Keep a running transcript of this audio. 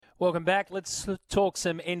Welcome back. Let's talk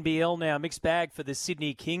some NBL now. Mixed bag for the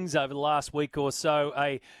Sydney Kings over the last week or so.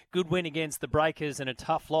 A good win against the Breakers and a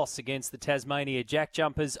tough loss against the Tasmania Jack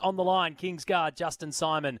Jumpers. On the line, Kings guard Justin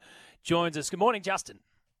Simon joins us. Good morning, Justin.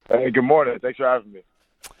 Hey, good morning. Thanks for having me.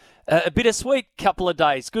 A bittersweet couple of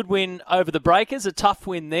days. Good win over the Breakers, a tough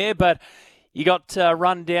win there, but you got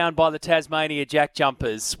run down by the Tasmania Jack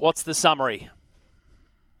Jumpers. What's the summary?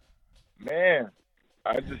 Man,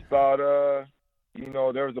 I just thought,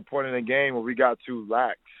 there was a point in the game where we got too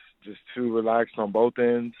lax, just too relaxed on both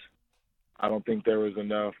ends. I don't think there was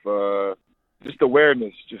enough, just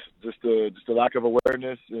awareness, just a lack of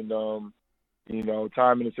awareness and,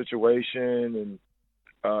 time in the situation.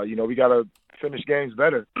 And, we got to finish games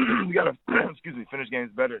better. We got to, finish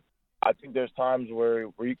games better. I think there's times where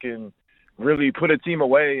you can really put a team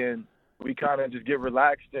away and we kind of just get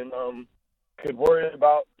relaxed and could worry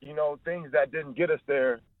about, things that didn't get us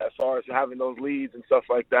there as far as having those leads and stuff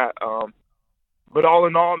like that. But all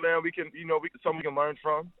in all, man, we can learn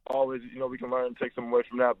from. Always, we can learn and take some away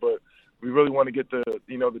from that. But we really want to get the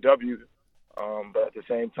W. But at the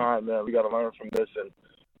same time, man, we got to learn from this and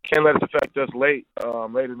can't let it affect us late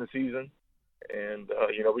in the season. And,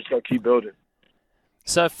 we're just going to keep building.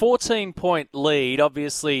 So 14-point lead,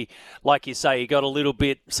 obviously, like you say, you got a little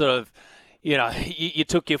bit sort of, you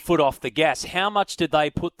took your foot off the gas. How much did they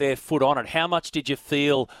put their foot on it? How much did you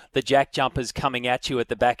feel the Jack Jumpers coming at you at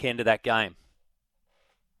the back end of that game?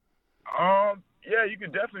 Yeah, you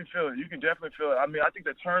can definitely feel it. I mean, I think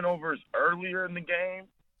the turnovers earlier in the game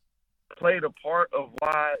played a part of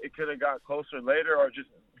why it could have got closer later or just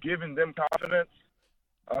giving them confidence.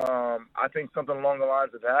 I think something along the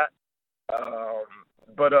lines of that.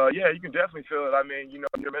 But you can definitely feel it. I mean,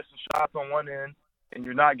 you're missing shots on one end and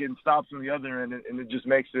you're not getting stops on the other end, and it just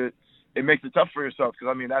makes it tough for yourself because,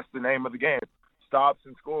 I mean, that's the name of the game, stops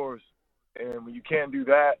and scores. And when you can't do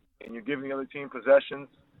that and you're giving the other team possessions,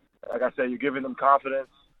 like I said, you're giving them confidence.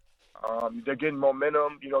 They're getting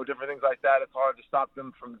momentum, different things like that. It's hard to stop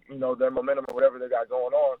them from, their momentum or whatever they got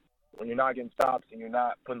going on when you're not getting stops and you're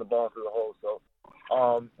not putting the ball through the hole. So,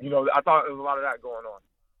 I thought there was a lot of that going on.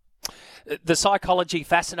 The psychology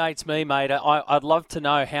fascinates me, mate. I'd love to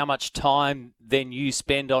know how much time then you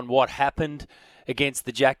spend on what happened against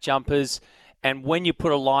the Jack Jumpers and when you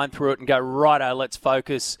put a line through it and go, righto, let's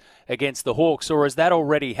focus against the Hawks, or has that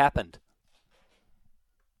already happened?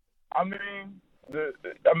 I mean,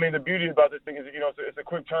 the beauty about this thing is, it's a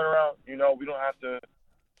quick turnaround. We don't have to,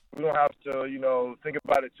 think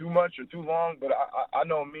about it too much or too long. But I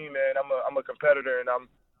know me, man. I'm a competitor, and I'm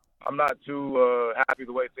not too happy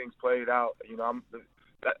the way things played out.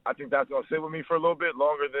 I think that's gonna sit with me for a little bit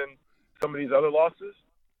longer than some of these other losses.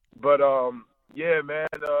 But yeah, man.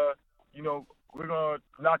 We're gonna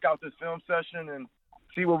knock out this film session and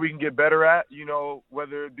see what we can get better at.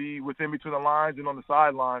 Whether it be within between the lines and on the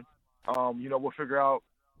sideline. We'll figure out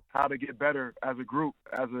how to get better as a group,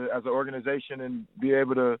 as an organization, and be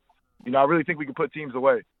able to. I really think we can put teams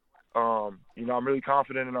away. I'm really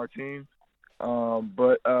confident in our team.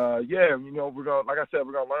 We're gonna, like I said,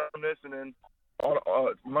 we're gonna learn from this and then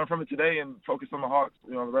learn from it today and focus on the Hawks,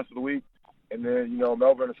 the rest of the week, and then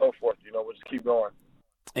Melbourne and so forth. We'll just keep going.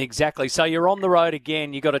 Exactly. So you're on the road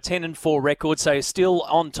again. You've got a 10-4 record, so you're still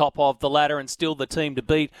on top of the ladder and still the team to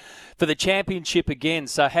beat for the championship again.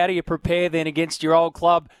 So how do you prepare then against your old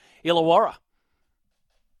club, Illawarra?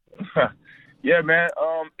 Yeah, man.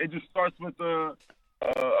 It just starts with a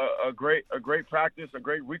great practice, a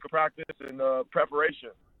great week of practice and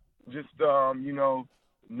preparation. Just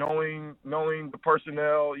knowing the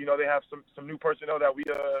personnel. They have some new personnel that we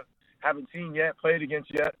haven't seen yet, played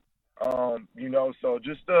against yet. So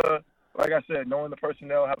just like I said, knowing the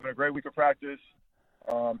personnel, having a great week of practice,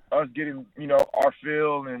 us getting our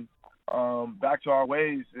feel and back to our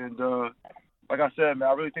ways. And like I said, man,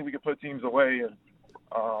 I really think we can put teams away. And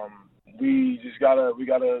we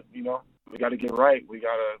gotta get right. We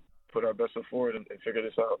gotta put our best foot forward and figure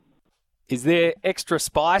this out. Is there extra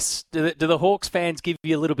spice? Do the Hawks fans give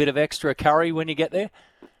you a little bit of extra curry when you get there?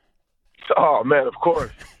 Oh man, of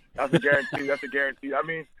course. That's a guarantee. I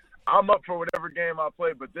mean, I'm up for whatever game I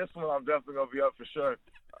play, but this one I'm definitely gonna be up for sure.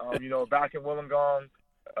 Back in Wollongong,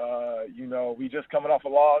 we just coming off a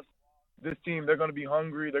loss. This team, they're gonna be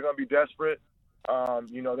hungry. They're gonna be desperate.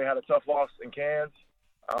 They had a tough loss in Cairns.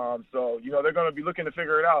 They're going to be looking to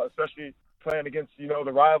figure it out, especially playing against,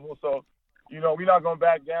 the rival. So, we're not going to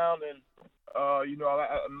back down. And,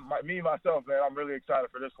 myself, man, I'm really excited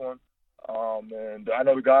for this one. And I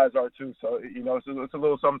know the guys are too. So, it's a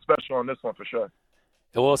little something special on this one for sure.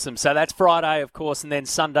 Awesome. So that's Friday, of course, and then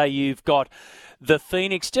Sunday you've got the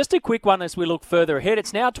Phoenix. Just a quick one as we look further ahead.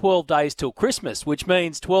 It's now 12 days till Christmas, which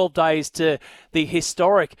means 12 days to the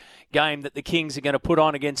historic game that the Kings are going to put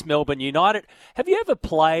on against Melbourne United. Have you ever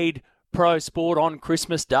played pro sport on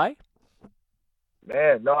Christmas Day?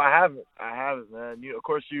 Man, no, I haven't, man. Of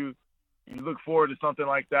course, you look forward to something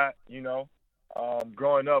like that,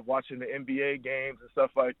 growing up, watching the NBA games and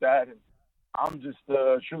stuff like that. And I'm just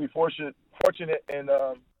truly fortunate and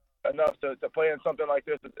enough to play in something like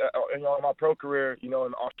this, in my pro career, in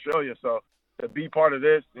Australia. So to be part of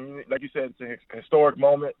this, and like you said, it's a historic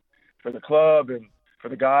moment for the club and for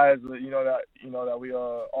the guys, that we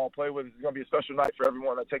all play with. It's going to be a special night for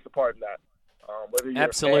everyone that takes a part in that. Whether you're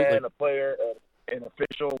Absolutely. a fan, a player, an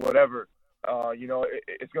official, whatever,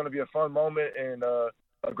 it's going to be a fun moment and a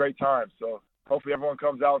great time. So hopefully everyone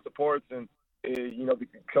comes out and supports and,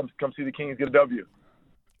 come see the Kings get a W.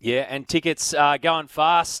 Yeah, and tickets are going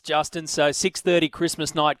fast, Justin. So 6:30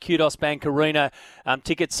 Christmas night, Kudos Bank Arena.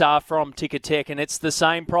 Tickets are from Ticketek, and it's the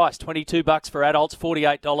same price, $22 for adults,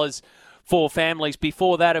 $48 for families.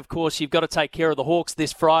 Before that, of course, you've got to take care of the Hawks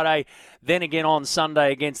this Friday, then again on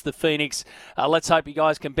Sunday against the Phoenix. Let's hope you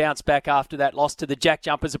guys can bounce back after that loss to the Jack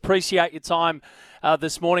Jumpers. Appreciate your time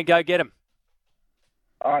this morning. Go get them.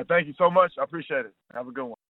 All right, thank you so much. I appreciate it. Have a good one.